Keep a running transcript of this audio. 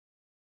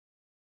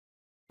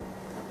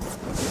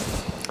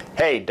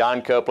Hey,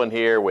 Don Copeland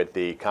here with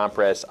the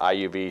Compress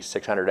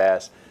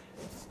iUV600s.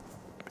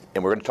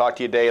 And we're going to talk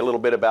to you today a little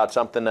bit about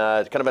something,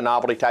 kind of a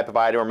novelty type of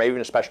item, or maybe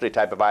even a specialty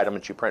type of item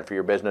that you print for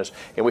your business.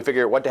 And we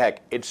figure, what the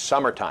heck, it's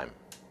summertime,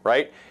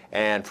 right?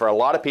 And for a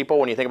lot of people,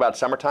 when you think about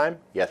summertime,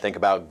 you think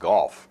about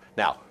golf.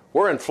 Now,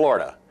 we're in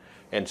Florida.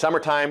 In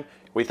summertime,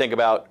 we think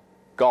about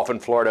golf in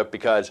Florida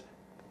because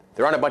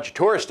there aren't a bunch of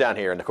tourists down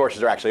here, and the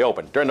courses are actually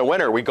open. During the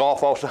winter, we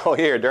golf also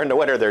here. During the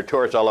winter, there are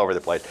tourists all over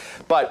the place.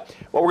 But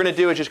what we're going to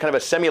do is just kind of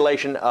a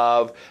simulation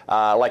of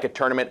like a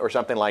tournament or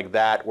something like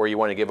that, where you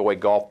want to give away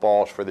golf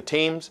balls for the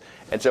teams.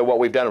 And so what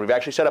we've done, we've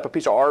actually set up a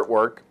piece of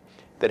artwork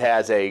that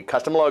has a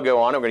custom logo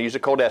on it. We're going to use the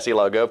ColDesi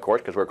logo, of course,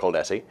 because we're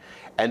ColDesi.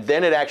 And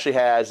then it actually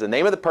has the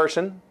name of the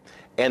person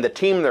and the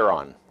team they're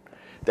on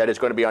that is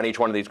going to be on each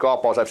one of these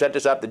golf balls. I've set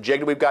this up. The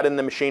jig that we've got in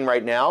the machine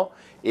right now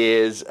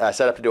is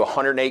set up to do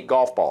 108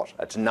 golf balls.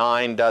 That's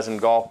 9 dozen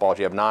golf balls.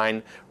 You have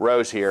 9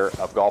 rows here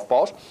of golf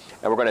balls.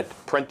 And we're going to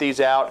print these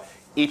out.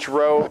 Each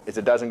row is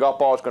a dozen golf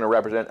balls. It's going to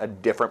represent a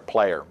different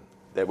player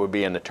that would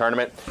be in the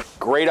tournament.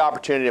 Great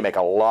opportunity to make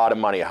a lot of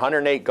money.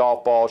 108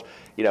 golf balls.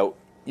 You know,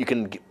 you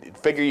can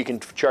figure you can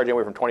charge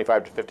anywhere from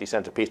 25 to 50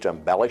 cents a piece to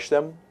embellish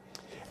them.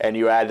 And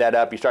you add that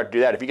up, you start to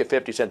do that. If you get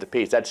 50 cents a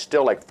piece, that's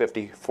still like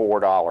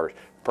 $54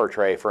 per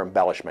tray for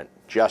embellishment,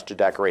 just to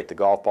decorate the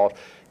golf balls.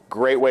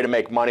 Great way to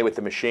make money with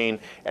the machine,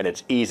 and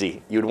it's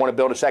easy. You'd want to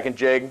build a second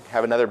jig,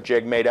 have another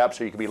jig made up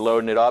so you can be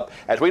loading it up.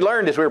 As we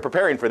learned as we were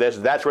preparing for this,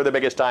 that's where the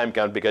biggest time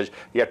comes, because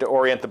you have to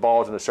orient the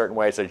balls in a certain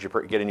way so that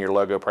you're getting your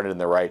logo printed in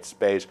the right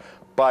space.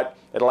 But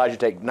it allows you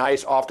to take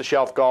nice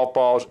off-the-shelf golf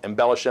balls,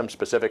 embellish them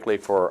specifically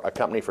for a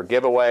company for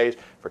giveaways,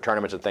 for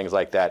tournaments and things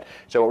like that.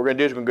 So what we're going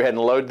to do is we're going to go ahead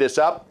and load this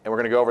up, and we're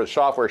going to go over the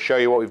software, show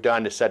you what we've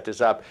done to set this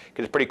up,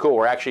 because it's pretty cool.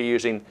 We're actually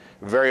using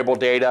variable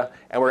data,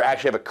 and we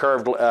actually have a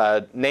curved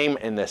name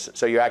in this,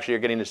 so you actually are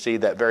getting to see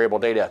that variable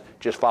data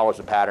just follows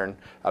the pattern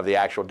of the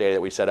actual data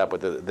that we set up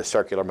with the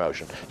circular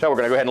motion. So we're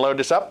going to go ahead and load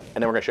this up, and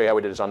then we're going to show you how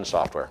we did this on the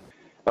software.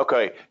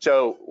 Okay,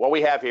 so what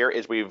we have here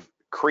is we've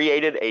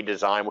created a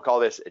design. We'll call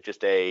this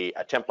just a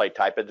template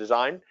type of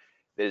design.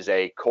 There's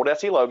a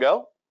ColDesi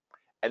logo,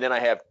 and then I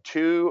have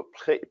 2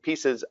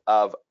 pieces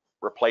of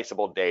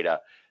replaceable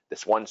data.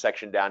 This one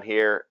section down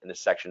here and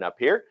this section up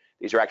here.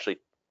 These are actually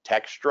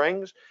text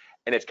strings,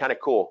 and it's kind of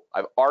cool.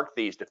 I've arced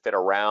these to fit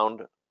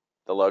around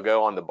the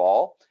logo on the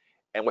ball,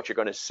 and what you're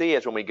going to see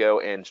is when we go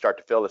and start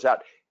to fill this out,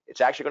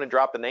 it's actually going to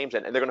drop the names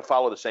in, and they're going to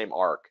follow the same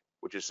arc,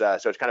 which is so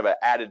it's kind of an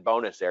added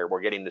bonus there. We're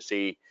getting to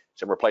see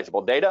some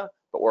replaceable data,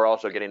 but we're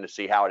also getting to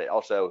see how it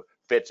also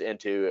fits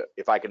into,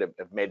 if I could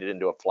have made it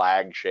into a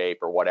flag shape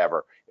or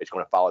whatever, it's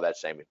going to follow that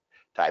same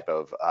type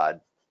of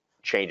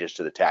changes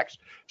to the text.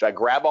 So I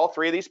grab all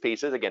 3 of these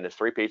pieces. Again, there's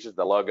 3 pieces,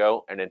 the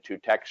logo and then 2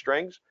 text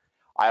strings.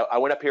 I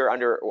went up here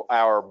under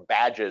our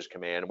badges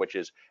command, which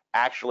is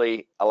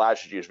actually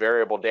allows you to use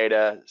variable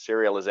data,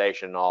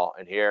 serialization, and all.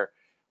 And here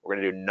we're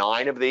going to do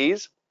 9 of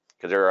these,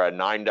 because there are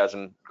 9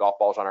 dozen golf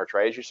balls on our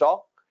tray, as you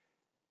saw.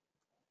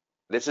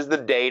 This is the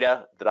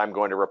data that I'm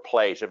going to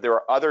replace. If there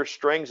are other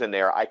strings in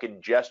there, I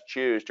could just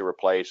choose to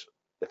replace.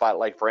 If I,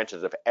 like for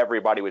instance, if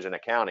everybody was in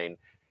accounting,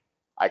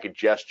 I could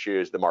just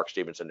choose the Mark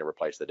Stevenson to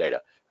replace the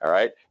data. All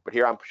right, but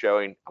here I'm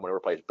going to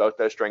replace both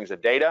those strings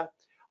of data.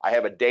 I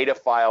have a data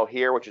file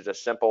here, which is a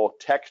simple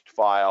text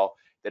file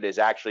that is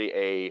actually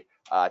a,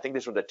 I think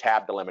this was a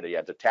tab delimited. Yeah,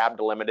 it's a tab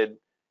delimited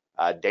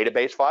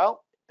database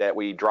file that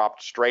we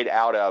dropped straight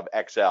out of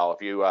Excel.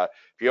 If you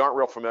aren't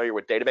real familiar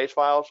with database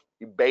files,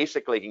 you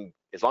basically can,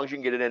 as long as you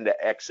can get it into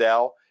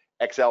Excel,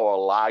 Excel will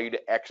allow you to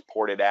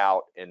export it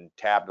out in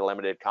tab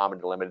delimited, comma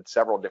delimited,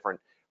 several different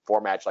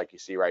formats like you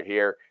see right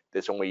here.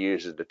 This one we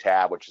use is the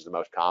tab, which is the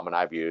most common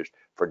I've used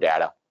for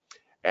data.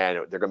 And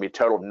they're going to be a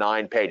total of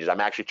 9 pages. I'm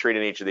actually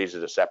treating each of these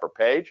as a separate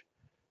page.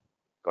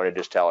 Going to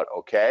just tell it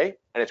okay,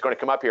 and it's going to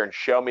come up here and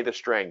show me the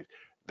strings.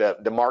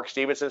 The Mark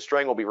Stevenson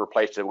string will be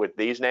replaced with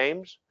these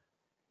names,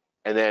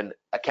 and then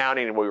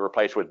accounting will be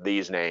replaced with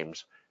these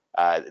names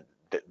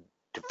to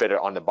fit it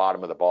on the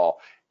bottom of the ball.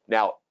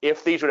 Now,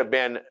 if these would have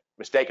been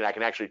mistaken, I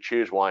can actually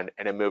choose one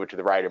and then move it to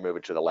the right or move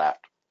it to the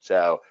left.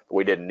 So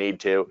we didn't need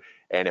to.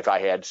 And if I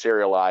had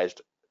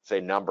serialized,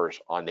 say,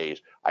 numbers on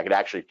these, I could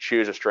actually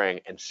choose a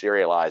string and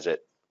serialize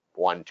it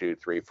 1, 2,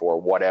 3,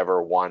 4,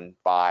 whatever, 1,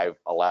 5,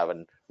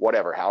 11,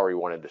 whatever, however you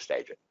wanted to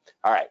stage it.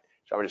 All right,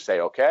 so I'm going to say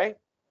okay.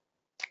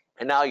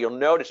 And now you'll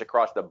notice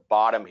across the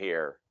bottom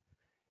here,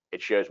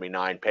 it shows me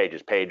 9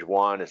 pages. Page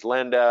 1 is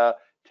Linda,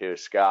 2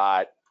 is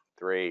Scott,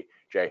 3,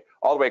 Jay.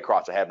 All the way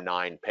across, I have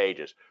 9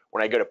 pages.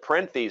 When I go to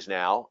print these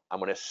now, I'm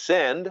going to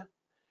send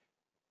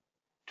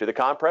to the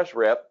compress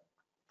rip.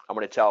 I'm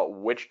going to tell it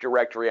which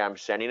directory I'm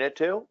sending it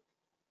to.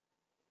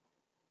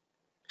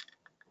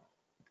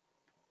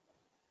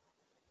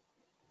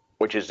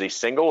 Which is the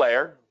single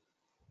layer.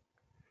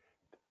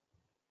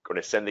 I'm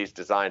going to send these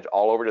designs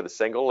all over to the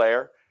single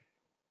layer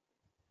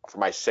for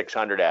my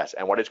 600S.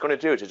 And what it's going to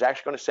do is it's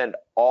actually going to send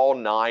all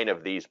 9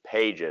 of these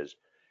pages,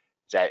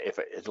 that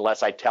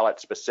unless I tell it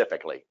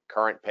specifically,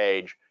 current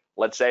page.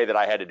 Let's say that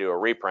I had to do a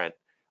reprint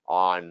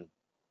on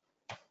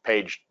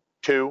page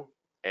 2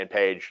 and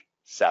page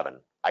 7.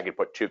 I could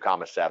put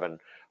 2,7,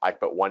 I could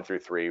put 1 through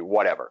 3,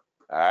 whatever.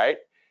 All right.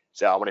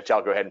 So I'm going to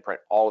tell go ahead and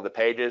print all of the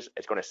pages.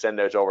 It's going to send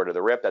those over to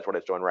the RIP. That's what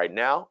it's doing right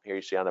now. Here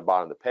you see on the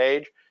bottom of the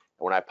page.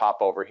 And when I pop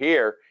over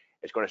here,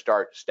 it's going to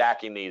start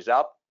stacking these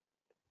up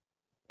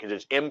because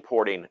it's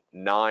importing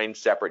 9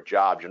 separate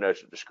jobs. You'll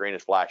notice that the screen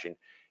is flashing.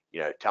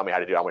 You know, tell me how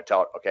to do it. I'm going to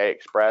tell it, okay,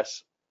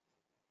 Express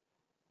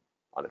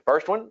on the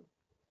first one.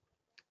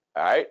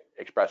 All right,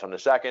 Express on the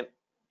second,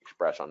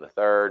 Express on the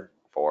third,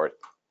 fourth,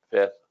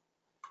 fifth,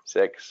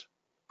 sixth,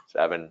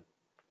 7,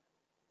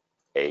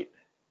 8,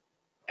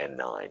 and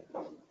 9.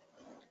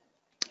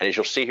 And as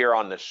you'll see here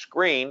on the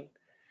screen,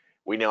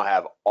 we now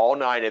have all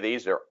 9 of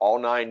these. They're all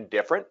 9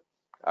 different.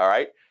 All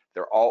right,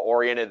 they're all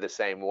oriented the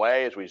same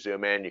way. As we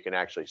zoom in, you can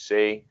actually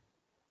see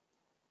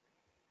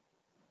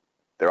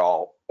they're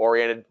all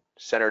oriented,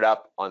 centered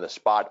up on the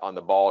spot on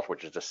the balls,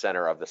 which is the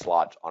center of the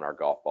slots on our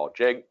golf ball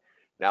jig.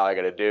 Now all I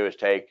got to do is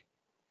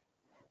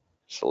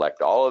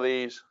select all of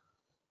these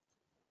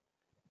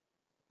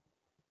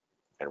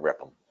and rip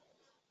them.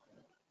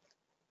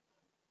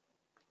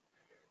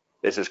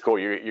 This is cool.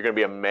 You're going to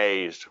be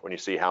amazed when you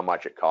see how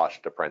much it costs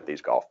to print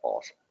these golf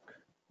balls.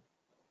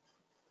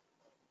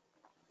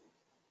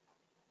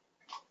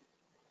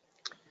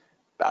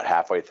 About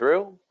halfway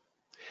through.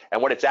 And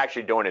what it's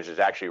actually doing is it's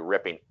actually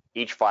ripping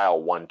each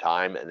file one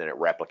time and then it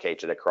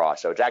replicates it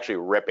across. So it's actually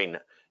ripping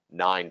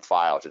 9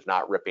 files. It's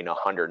not ripping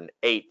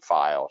 108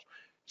 files.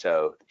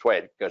 So that's why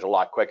it goes a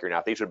lot quicker. Now,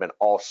 if these would have been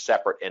all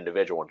separate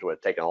individual ones, it would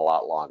have taken a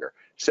lot longer.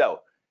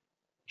 So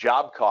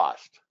job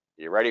cost,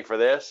 you ready for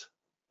this?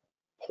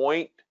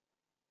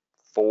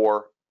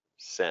 0.4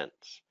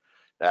 cents.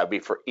 That would be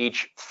for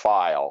each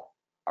file,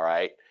 all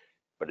right?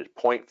 But it's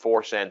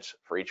 0.4 cents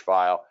for each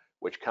file,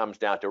 which comes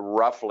down to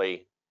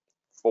roughly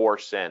 4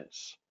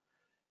 cents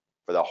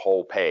for the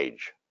whole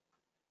page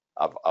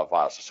of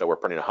files. So we're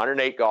printing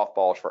 108 golf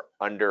balls for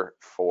under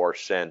 4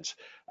 cents.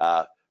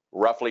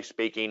 Roughly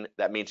speaking,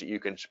 that means that you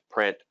can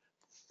print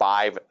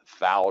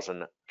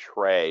 5,000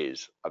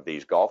 trays of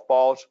these golf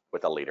balls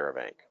with a liter of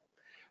ink.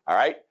 All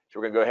right, so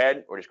we're going to go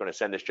ahead. We're just going to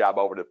send this job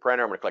over to the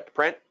printer. I'm going to click the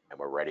print, and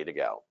we're ready to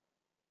go.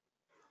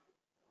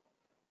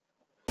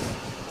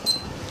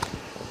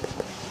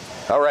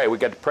 All right, we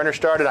got the printer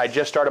started. I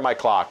just started my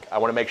clock. I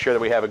want to make sure that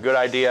we have a good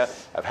idea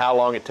of how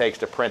long it takes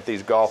to print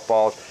these golf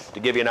balls to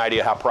give you an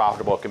idea how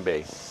profitable it can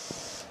be.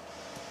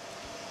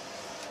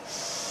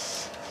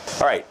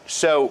 All right,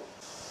 so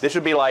this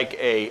would be like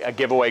a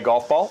giveaway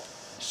golf ball.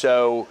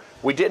 So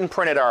we didn't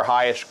print at our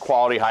highest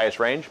quality, highest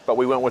range, but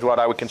we went with what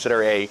I would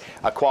consider a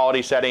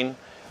quality setting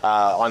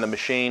on the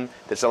machine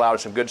that's allowed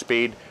us some good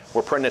speed.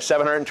 We're printing at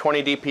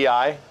 720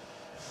 DPI,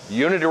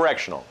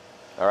 unidirectional.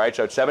 All right,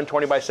 so it's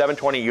 720 by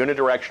 720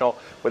 unidirectional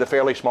with a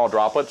fairly small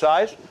droplet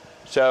size.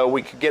 So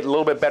we could get a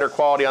little bit better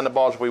quality on the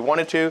balls if we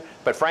wanted to,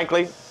 but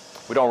frankly,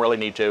 we don't really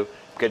need to,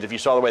 because if you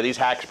saw the way these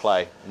hacks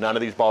play, none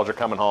of these balls are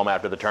coming home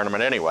after the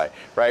tournament anyway,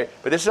 right?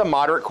 But this is a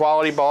moderate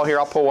quality ball here.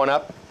 I'll pull one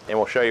up and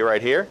we'll show you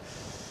right here.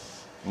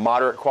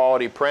 Moderate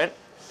quality print.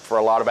 For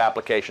a lot of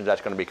applications,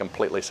 that's going to be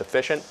completely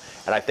sufficient.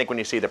 And I think when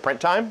you see the print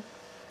time,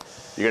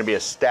 you're going to be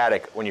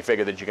ecstatic when you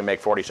figure that you can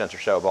make 40 cents or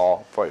so a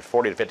ball,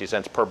 40 to 50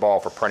 cents per ball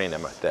for printing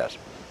them like this.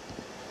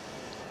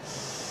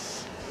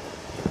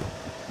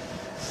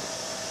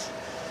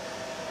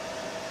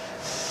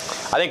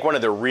 I think one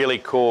of the really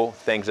cool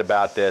things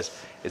about this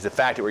is the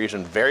fact that we're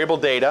using variable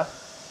data,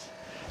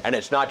 and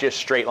it's not just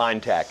straight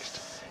line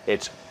text.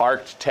 It's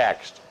arced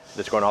text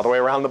that's going all the way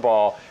around the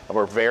ball, and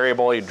we're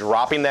variably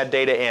dropping that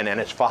data in, and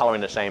it's following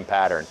the same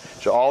pattern.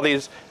 So all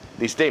these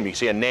things, you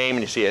see a name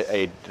and you see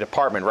a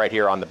department right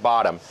here on the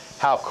bottom.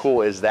 How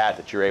cool is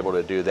that you're able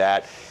to do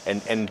that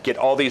and get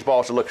all these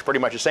balls to look pretty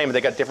much the same, but they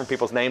got different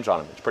people's names on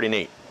them. It's pretty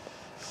neat.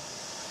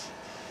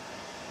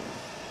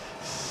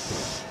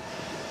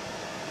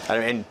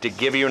 And to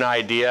give you an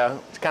idea,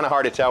 it's kind of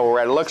hard to tell where we're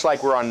at. It looks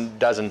like we're on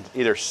dozen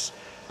either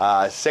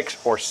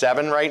 6 or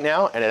 7 right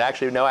now, and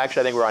actually I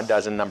think we're on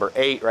dozen number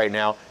 8 right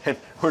now, and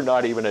we're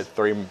not even at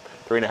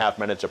 3.5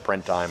 minutes of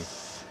print time.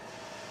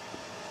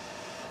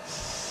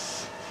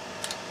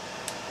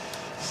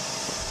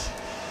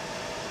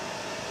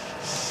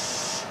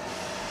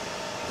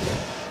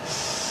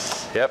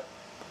 Yep,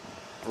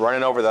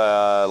 running over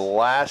the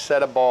last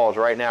set of balls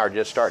right now are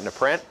just starting to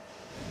print.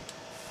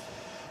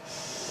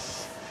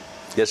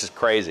 This is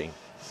crazy.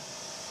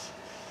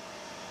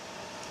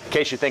 In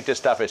case you think this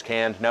stuff is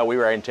canned, no, we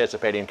were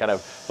anticipating kind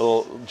of a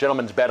little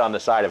gentleman's bet on the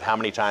side of how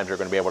many times we're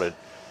going to be able to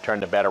turn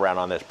the bed around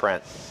on this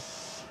print.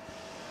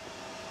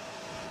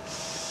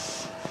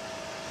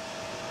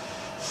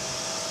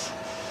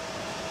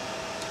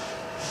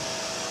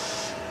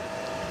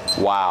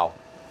 Wow.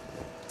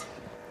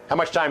 How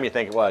much time do you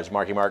think it was,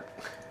 Marky Mark?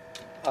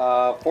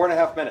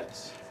 4.5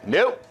 minutes.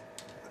 Nope.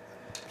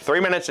 3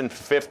 minutes and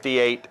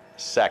 58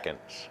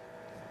 seconds.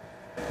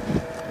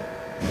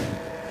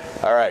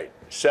 All right,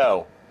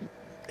 so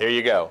here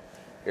you go.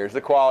 Here's the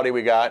quality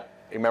we got.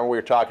 Remember we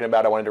were talking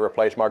about I wanted to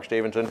replace Mark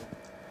Stevenson?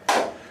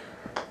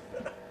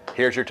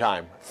 Here's your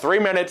time. 3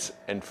 minutes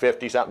and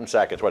 50-something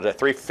seconds. What is that?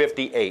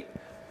 3:58.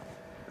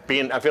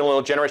 feeling a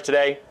little generous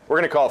today. We're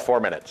going to call it 4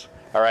 minutes.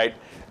 All right.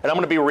 And I'm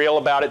going to be real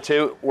about it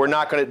too. We're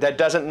not going to. That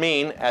doesn't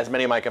mean, as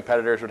many of my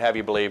competitors would have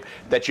you believe,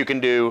 that you can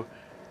do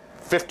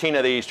 15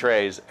 of these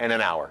trays in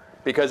an hour,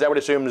 because that would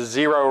assume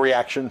 0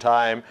 reaction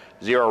time,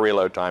 0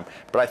 reload time.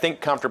 But I think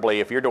comfortably,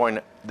 if you're doing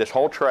this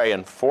whole tray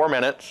in 4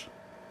 minutes,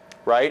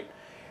 right,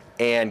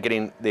 and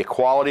getting the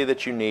quality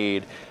that you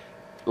need,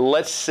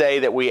 let's say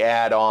that we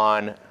add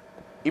on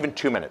even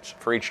 2 minutes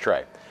for each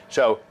tray.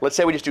 So let's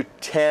say we just do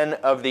 10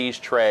 of these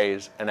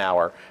trays an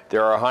hour.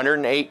 There are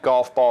 108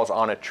 golf balls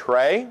on a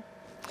tray.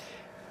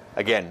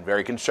 Again,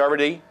 very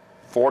conservative,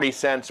 40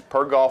 cents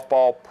per golf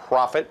ball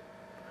profit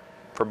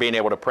for being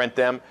able to print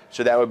them.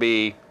 So that would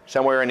be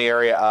somewhere in the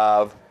area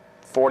of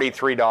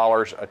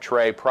 $43 a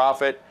tray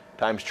profit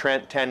times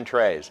 10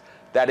 trays.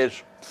 That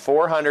is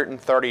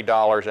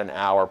 $430 an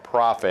hour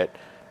profit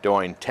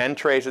doing 10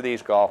 trays of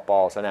these golf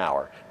balls an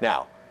hour.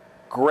 Now,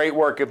 great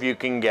work if you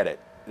can get it.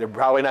 You're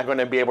probably not going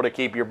to be able to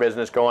keep your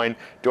business going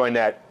doing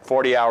that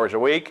 40 hours a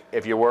week.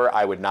 If you were,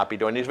 I would not be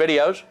doing these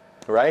videos,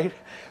 right?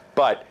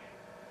 But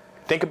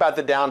think about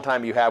the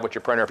downtime you have with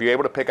your printer. If you're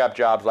able to pick up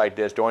jobs like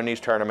this, doing these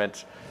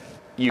tournaments,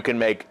 you can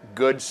make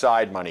good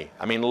side money.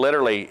 I mean,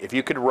 literally, if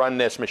you could run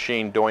this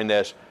machine doing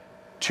this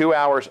 2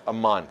 hours a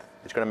month,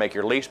 it's going to make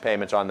your lease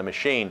payments on the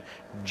machine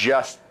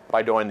just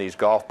by doing these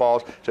golf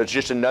balls. So it's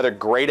just another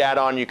great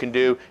add-on you can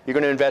do. You're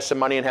going to invest some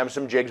money and have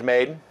some jigs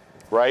made,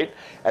 right?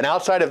 And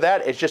outside of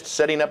that, it's just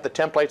setting up the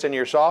templates in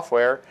your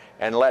software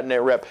and letting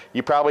it rip.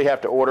 You probably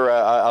have to order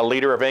a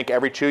liter of ink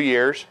every 2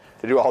 years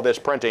to do all this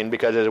printing,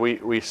 because as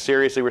we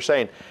seriously were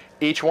saying,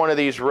 each one of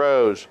these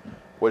rows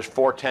was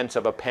 4/10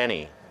 of a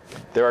penny.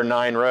 There are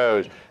 9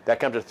 rows. That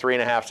comes to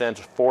 3.5 cents,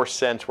 4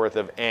 cents worth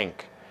of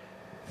ink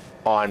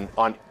on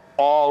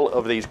all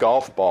of these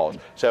golf balls.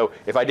 So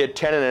if I did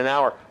 10 in an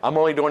hour, I'm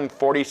only doing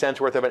 40 cents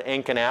worth of an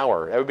ink an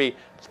hour. That would be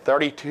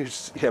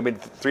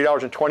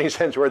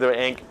 $3.20 worth of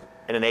ink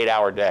in an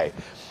 8-hour day.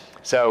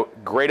 So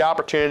great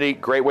opportunity,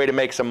 great way to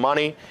make some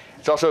money.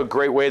 It's also a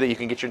great way that you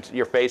can get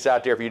your face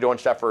out there. If you're doing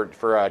stuff for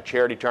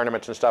charity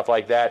tournaments and stuff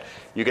like that,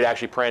 you could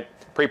actually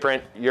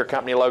pre-print your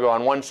company logo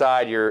on one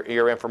side,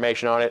 your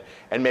information on it,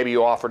 and maybe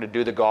you offer to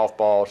do the golf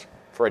balls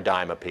for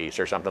 $0.10 a piece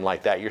or something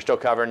like that. You're still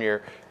covering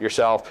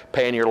yourself,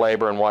 paying your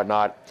labor and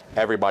whatnot.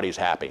 Everybody's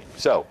happy.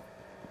 So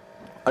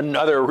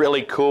another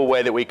really cool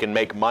way that we can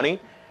make money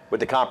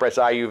with the Compress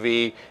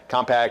iUV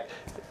compact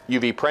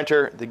UV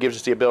printer that gives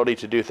us the ability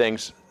to do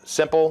things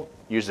simple,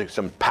 using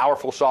some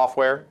powerful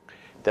software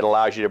that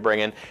allows you to bring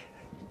in.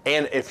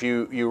 And if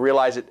you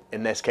realize it,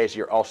 in this case,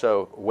 you're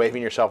also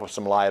waiving yourself of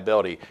some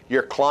liability.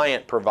 Your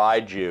client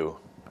provides you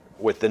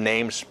with the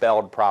name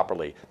spelled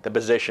properly, the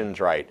positions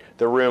right,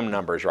 the room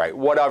numbers right,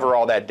 whatever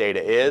all that data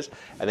is,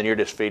 and then you're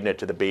just feeding it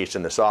to the beast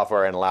in the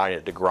software and allowing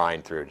it to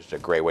grind through. It's a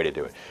great way to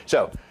do it.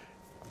 So,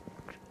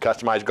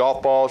 customized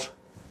golf balls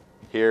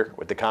here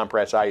with the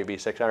Compress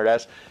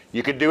iUV600s.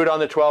 You could do it on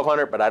the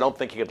 1200, but I don't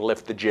think you could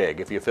lift the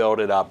jig if you filled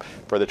it up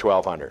for the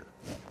 1200.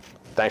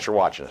 Thanks for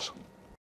watching us.